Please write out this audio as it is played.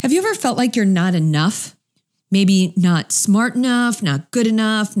Have you ever felt like you're not enough? Maybe not smart enough, not good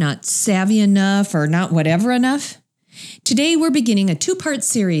enough, not savvy enough, or not whatever enough? Today, we're beginning a 2-part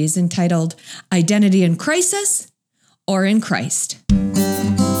series entitled Identity in Crisis or in Christ.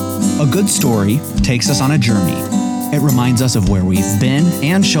 A good story takes us on a journey. It reminds us of where we've been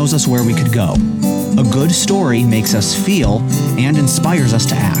and shows us where we could go. A good story makes us feel and inspires us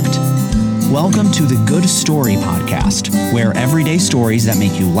to act. Welcome to the Good Story Podcast, where everyday stories that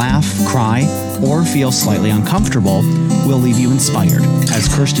make you laugh, cry, or feel slightly uncomfortable will leave you inspired,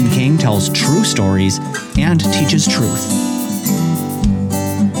 as Kirsten King tells true stories and teaches truth.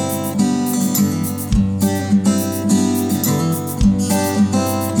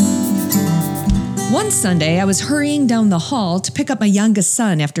 One Sunday, I was hurrying down the hall to pick up my youngest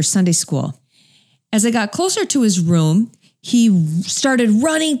son after Sunday school. As I got closer to his room, he started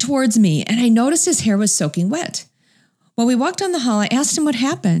running towards me, and I noticed his hair was soaking wet. While we walked down the hall, I asked him what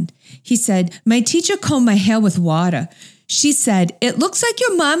happened. He said, "My teacher combed my hair with water. She said, 'It looks like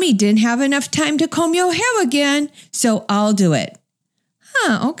your mommy didn't have enough time to comb your hair again, so I'll do it.'"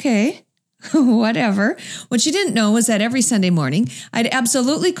 Okay. Whatever. What she didn't know was that every Sunday morning, I'd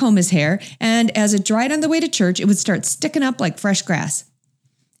absolutely comb his hair, and as it dried on the way to church, it would start sticking up like fresh grass.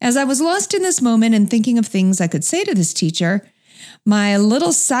 As I was lost in this moment and thinking of things I could say to this teacher, my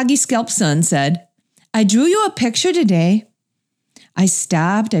little soggy scalp son said, "I drew you a picture today." I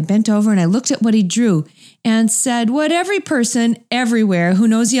stopped, I bent over, and I looked at what he drew and said what every person everywhere who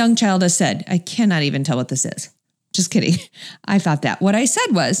knows a young child has said. I cannot even tell what this is. Just kidding. I thought that. What I said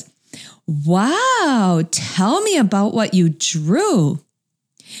was, "Wow, tell me about what you drew."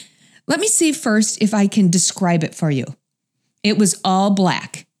 Let me see first if I can describe it for you. It was all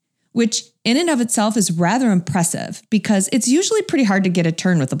black, which in and of itself is rather impressive because it's usually pretty hard to get a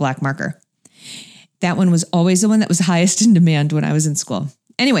turn with a black marker. That one was always the one that was highest in demand when I was in school.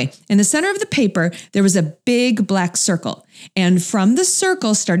 Anyway, in the center of the paper, there was a big black circle. And from the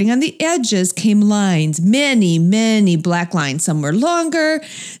circle, starting on the edges, came lines, many, many black lines. Some were longer,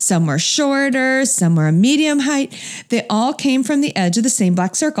 some were shorter, some were a medium height. They all came from the edge of the same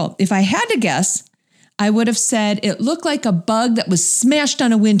black circle. If I had to guess, I would have said it looked like a bug that was smashed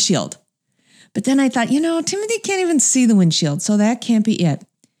on a windshield. But then I thought, Timothy can't even see the windshield, so that can't be it.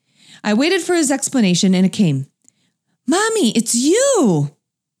 I waited for his explanation, and it came. "Mommy, it's you."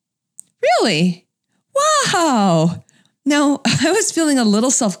 "Really? Wow." Now, I was feeling a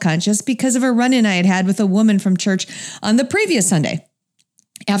little self-conscious because of a run-in I had had with a woman from church on the previous Sunday.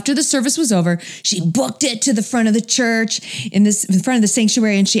 After the service was over, she booked it to the front of the church in front of the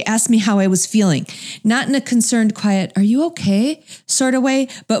sanctuary, and she asked me how I was feeling. Not in a concerned, quiet, "Are you okay?" sort of way,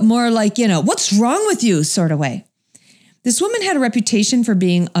 but more like, "What's wrong with you?" sort of way. This woman had a reputation for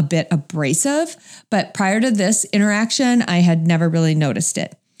being a bit abrasive, but prior to this interaction, I had never really noticed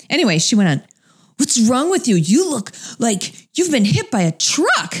it. Anyway, she went on, "What's wrong with you? You look like you've been hit by a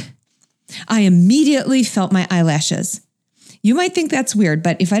truck." I immediately felt my eyelashes. You might think that's weird,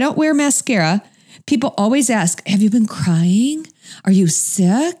 but if I don't wear mascara, people always ask, "Have you been crying? Are you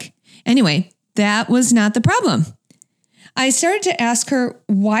sick?" Anyway, that was not the problem. I started to ask her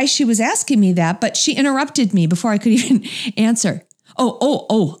why she was asking me that, but she interrupted me before I could even answer.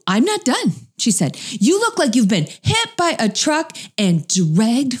 Oh, I'm not done," she said. "You look like you've been hit by a truck and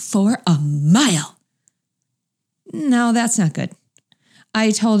dragged for a mile." No, that's not good. I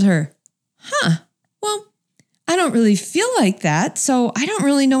told her, well, I don't really feel like that, so I don't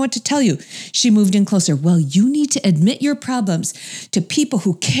really know what to tell you. She moved in closer. "Well, you need to admit your problems to people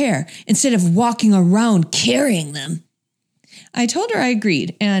who care instead of walking around carrying them." I told her I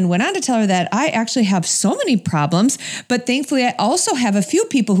agreed and went on to tell her that I actually have so many problems, but thankfully I also have a few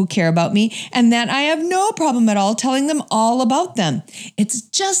people who care about me and that I have no problem at all telling them all about them. It's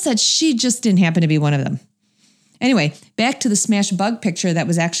just that she just didn't happen to be one of them. Anyway, back to the smashed bug picture that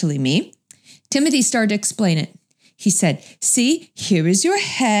was actually me. Timothy started to explain it. He said, "See, here is your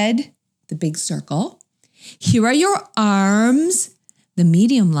head, the big circle. Here are your arms, the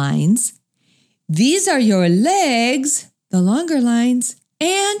medium lines. These are your legs, the longer lines.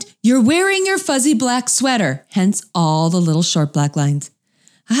 And you're wearing your fuzzy black sweater, hence all the little short black lines."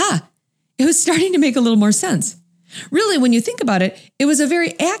 It was starting to make a little more sense. Really, when you think about it, it was a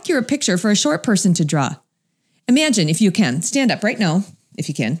very accurate picture for a short person to draw. Imagine, if you can, stand up right now, if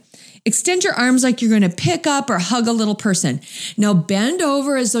you can. Extend your arms like you're going to pick up or hug a little person. Now bend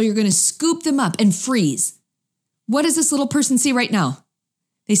over as though you're going to scoop them up and freeze. What does this little person see right now?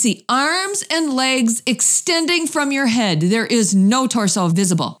 They see arms and legs extending from your head. There is no torso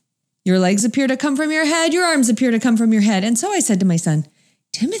visible. Your legs appear to come from your head. Your arms appear to come from your head. And so I said to my son,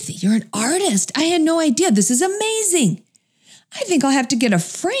 "Timothy, you're an artist. I had no idea. This is amazing." I think I'll have to get a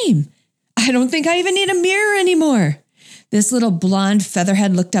frame. I don't think I even need a mirror anymore. This little blonde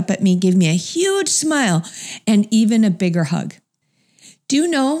featherhead looked up at me, gave me a huge smile, and even a bigger hug. Do you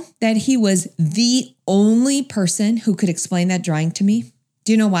know that he was the only person who could explain that drawing to me?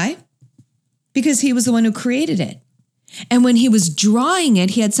 Do you know why? Because he was the one who created it. And when he was drawing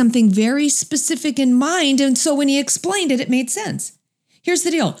it, he had something very specific in mind. And so when he explained it, it made sense. Here's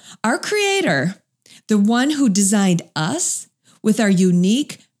the deal. Our Creator, the one who designed us with our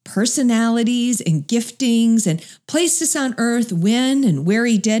unique personalities and giftings and placed us on earth when and where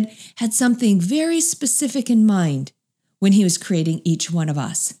he did, had something very specific in mind when he was creating each one of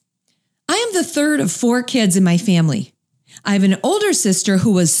us. I am the third of 4 kids in my family. I have an older sister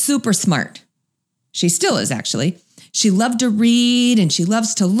who was super smart. She still is, actually. She loved to read and she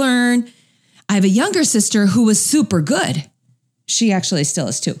loves to learn. I have a younger sister who was super good. She actually still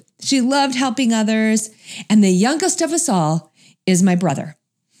is too. She loved helping others. And the youngest of us all is my brother.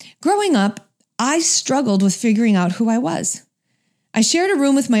 Growing up, I struggled with figuring out who I was. I shared a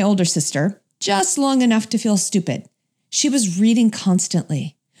room with my older sister, just long enough to feel stupid. She was reading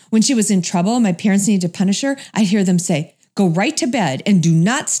constantly. When she was in trouble and my parents needed to punish her, I'd hear them say, "Go right to bed and do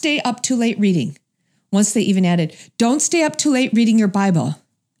not stay up too late reading." Once they even added, "Don't stay up too late reading your Bible."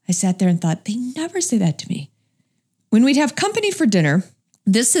 I sat there and thought, they never say that to me. When we'd have company for dinner,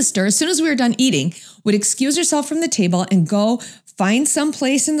 this sister, as soon as we were done eating, would excuse herself from the table and go find some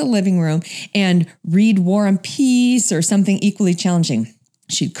place in the living room and read War and Peace or something equally challenging.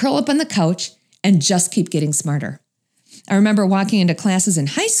 She'd curl up on the couch and just keep getting smarter. I remember walking into classes in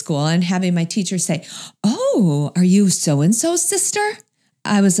high school and having my teacher say, "Oh, are you so-and-so's sister?"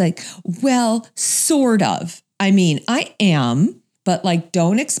 I was like, well, sort of. I mean, I am, but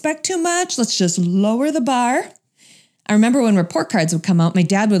don't expect too much. Let's just lower the bar. I remember when report cards would come out, my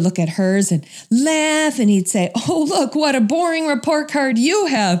dad would look at hers and laugh and he'd say, "Oh, look, what a boring report card you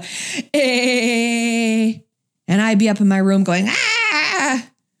have. And I'd be up in my room going, ah.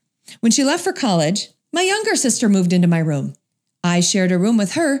 When she left for college, my younger sister moved into my room. I shared a room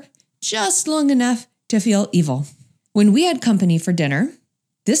with her just long enough to feel evil. When we had company for dinner,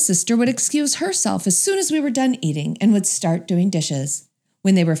 this sister would excuse herself as soon as we were done eating and would start doing dishes.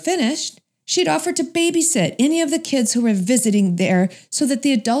 When they were finished, she'd offer to babysit any of the kids who were visiting there so that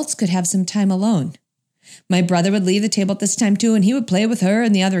the adults could have some time alone. My brother would leave the table at this time too, and he would play with her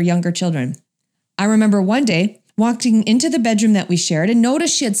and the other younger children. I remember one day walking into the bedroom that we shared and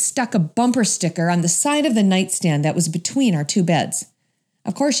noticed she had stuck a bumper sticker on the side of the nightstand that was between our 2 beds.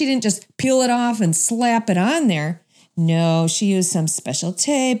 Of course, she didn't just peel it off and slap it on there. No, she used some special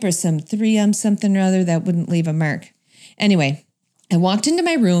tape or some 3M something or other that wouldn't leave a mark. Anyway, I walked into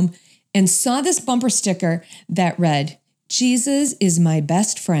my room and saw this bumper sticker that read, "Jesus is my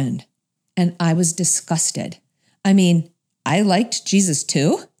best friend." And I was disgusted. I mean, I liked Jesus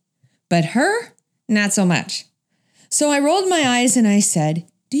too, but her, not so much. So I rolled my eyes and I said,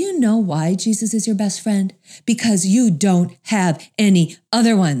 "Do you know why Jesus is your best friend? Because you don't have any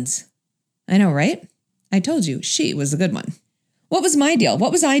other ones." I know, right? I told you, she was a good one. What was my deal?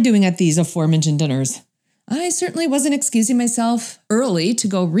 What was I doing at these aforementioned dinners? I certainly wasn't excusing myself early to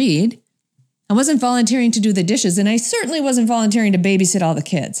go read. I wasn't volunteering to do the dishes, and I certainly wasn't volunteering to babysit all the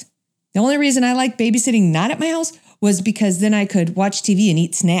kids. The only reason I liked babysitting not at my house was because then I could watch TV and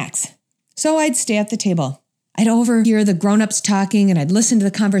eat snacks. So I'd stay at the table. I'd overhear the grown-ups talking and I'd listen to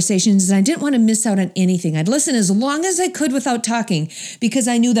the conversations, and I didn't want to miss out on anything. I'd listen as long as I could without talking because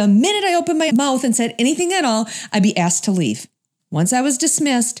I knew the minute I opened my mouth and said anything at all, I'd be asked to leave. Once I was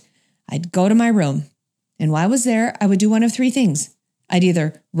dismissed, I'd go to my room. And while I was there, I would do one of 3 things. I'd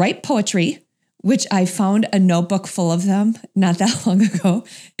either write poetry, which I found a notebook full of them not that long ago.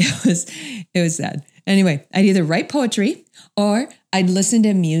 It was sad. Anyway, I'd either write poetry or I'd listen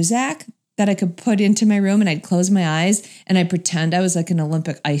to music that I could put into my room, and I'd close my eyes and I'd pretend I was like an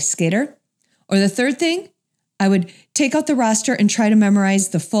Olympic ice skater. Or the third thing, I would take out the roster and try to memorize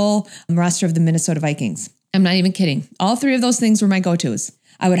the full roster of the Minnesota Vikings. I'm not even kidding. All 3 of those things were my go-tos.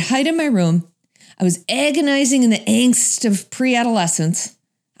 I would hide in my room. I was agonizing in the angst of pre-adolescence.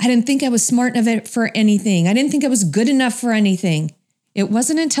 I didn't think I was smart enough for anything. I didn't think I was good enough for anything. It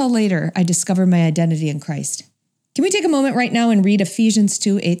wasn't until later I discovered my identity in Christ. Can we take a moment right now and read Ephesians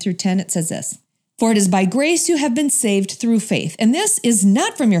 2, 8 through 10? It says this, "For it is by grace you have been saved through faith, and this is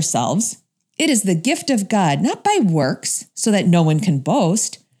not from yourselves. It is the gift of God, not by works, so that no one can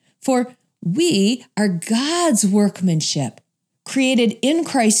boast. For we are God's workmanship, created in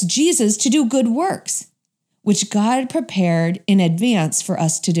Christ Jesus to do good works, which God prepared in advance for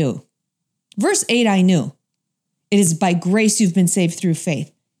us to do." Verse 8, I knew. It is by grace you've been saved through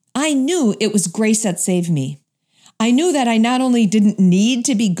faith. I knew it was grace that saved me. I knew that I not only didn't need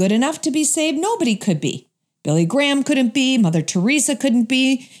to be good enough to be saved, nobody could be. Billy Graham couldn't be, Mother Teresa couldn't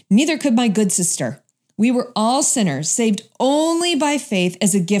be, neither could my good sister. We were all sinners, saved only by faith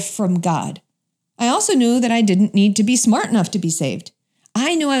as a gift from God. I also knew that I didn't need to be smart enough to be saved.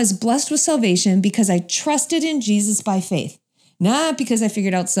 I knew I was blessed with salvation because I trusted in Jesus by faith, not because I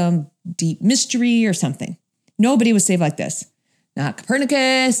figured out some deep mystery or something. Nobody was saved like this. Not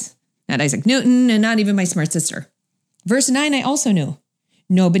Copernicus, not Isaac Newton, and not even my smart sister. Verse 9, I also knew.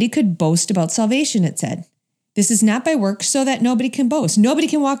 Nobody could boast about salvation, it said. This is not by works so that nobody can boast. Nobody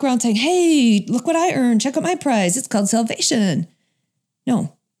can walk around saying, hey, look what I earned. Check out my prize. It's called salvation.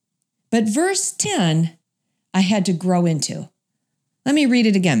 No. But verse 10, I had to grow into. Let me read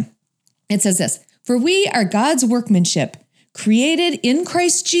it again. It says this, for we are God's workmanship, created in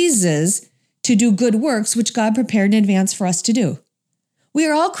Christ Jesus to do good works, which God prepared in advance for us to do. We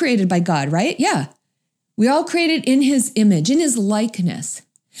are all created by God, right? Yeah. We are all created in his image, in his likeness.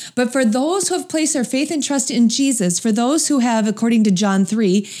 But for those who have placed their faith and trust in Jesus, for those who have, according to John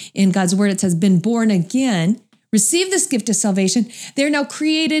 3, in God's word, it says, been born again, received this gift of salvation, they're now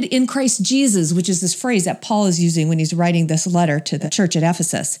created in Christ Jesus, which is this phrase that Paul is using when he's writing this letter to the church at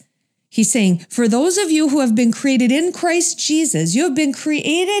Ephesus. He's saying, for those of you who have been created in Christ Jesus, you have been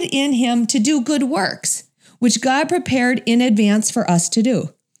created in him to do good works, which God prepared in advance for us to do.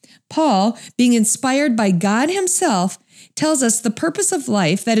 Paul, being inspired by God himself, tells us the purpose of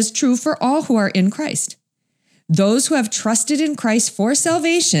life that is true for all who are in Christ. Those who have trusted in Christ for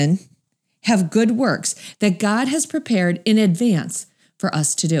salvation have good works that God has prepared in advance for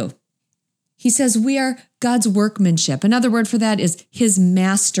us to do. He says we are God's workmanship. Another word for that is his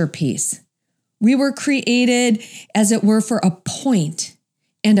masterpiece. We were created, as it were, for a point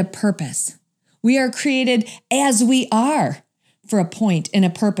and a purpose. We are created as we are for a point and a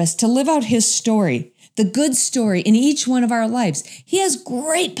purpose to live out his story, the good story in each one of our lives. He has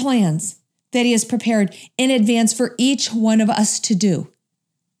great plans that he has prepared in advance for each one of us to do.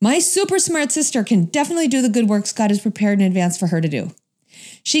 My super smart sister can definitely do the good works God has prepared in advance for her to do.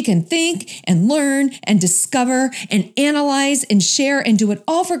 She can think and learn and discover and analyze and share and do it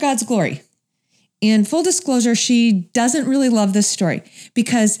all for God's glory. In full disclosure, she doesn't really love this story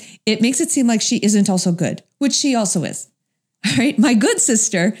because it makes it seem like she isn't also good, which she also is. All right, my good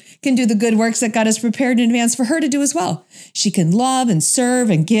sister can do the good works that God has prepared in advance for her to do as well. She can love and serve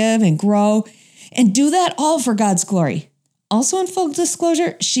and give and grow and do that all for God's glory. Also, in full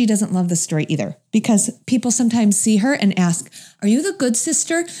disclosure, she doesn't love this story either because people sometimes see her and ask, are you the good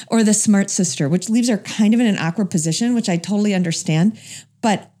sister or the smart sister? Which leaves her kind of in an awkward position, which I totally understand.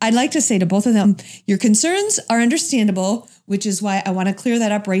 But I'd like to say to both of them, your concerns are understandable, which is why I want to clear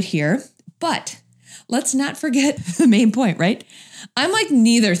that up right here. But let's not forget the main point, right? I'm like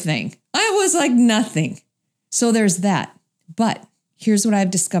neither thing. I was like nothing. So there's that. But here's what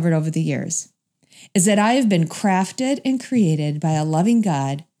I've discovered over the years, is that I have been crafted and created by a loving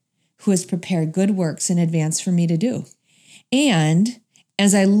God who has prepared good works in advance for me to do. And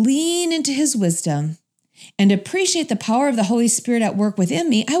as I lean into his wisdom and appreciate the power of the Holy Spirit at work within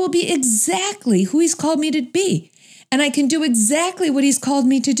me, I will be exactly who he's called me to be. And I can do exactly what he's called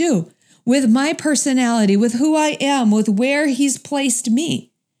me to do with my personality, with who I am, with where he's placed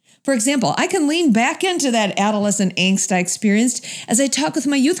me. For example, I can lean back into that adolescent angst I experienced as I talk with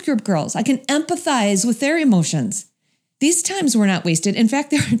my youth group girls. I can empathize with their emotions. These times were not wasted. In fact,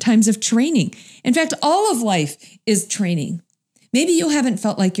 there are times of training. In fact, all of life is training. Maybe you haven't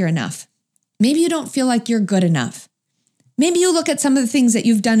felt like you're enough. Maybe you don't feel like you're good enough. Maybe you look at some of the things that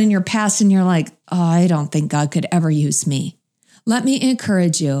you've done in your past and you're like, oh, I don't think God could ever use me. Let me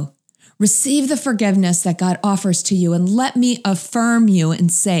encourage you. Receive the forgiveness that God offers to you and let me affirm you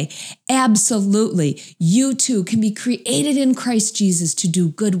and say, absolutely, you too can be created in Christ Jesus to do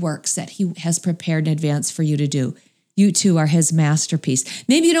good works that he has prepared in advance for you to do. You too are his masterpiece.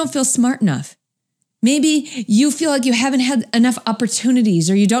 Maybe you don't feel smart enough. Maybe you feel like you haven't had enough opportunities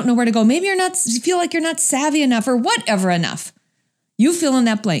or you don't know where to go. Maybe you feel like you're not savvy enough or whatever enough. You fill in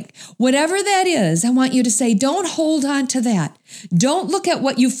that blank. Whatever that is, I want you to say, don't hold on to that. Don't look at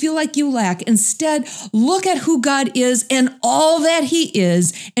what you feel like you lack. Instead, look at who God is and all that he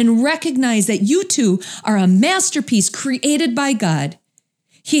is and recognize that you too are a masterpiece created by God.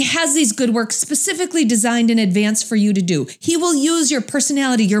 He has these good works specifically designed in advance for you to do. He will use your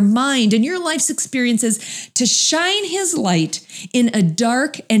personality, your mind, and your life's experiences to shine his light in a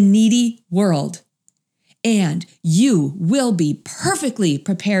dark and needy world. And you will be perfectly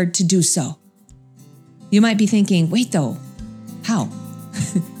prepared to do so. You might be thinking, wait though, how?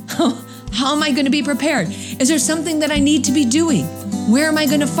 How am I going to be prepared? Is there something that I need to be doing? Where am I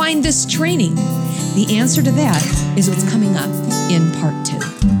going to find this training? The answer to that is what's coming up in part 2.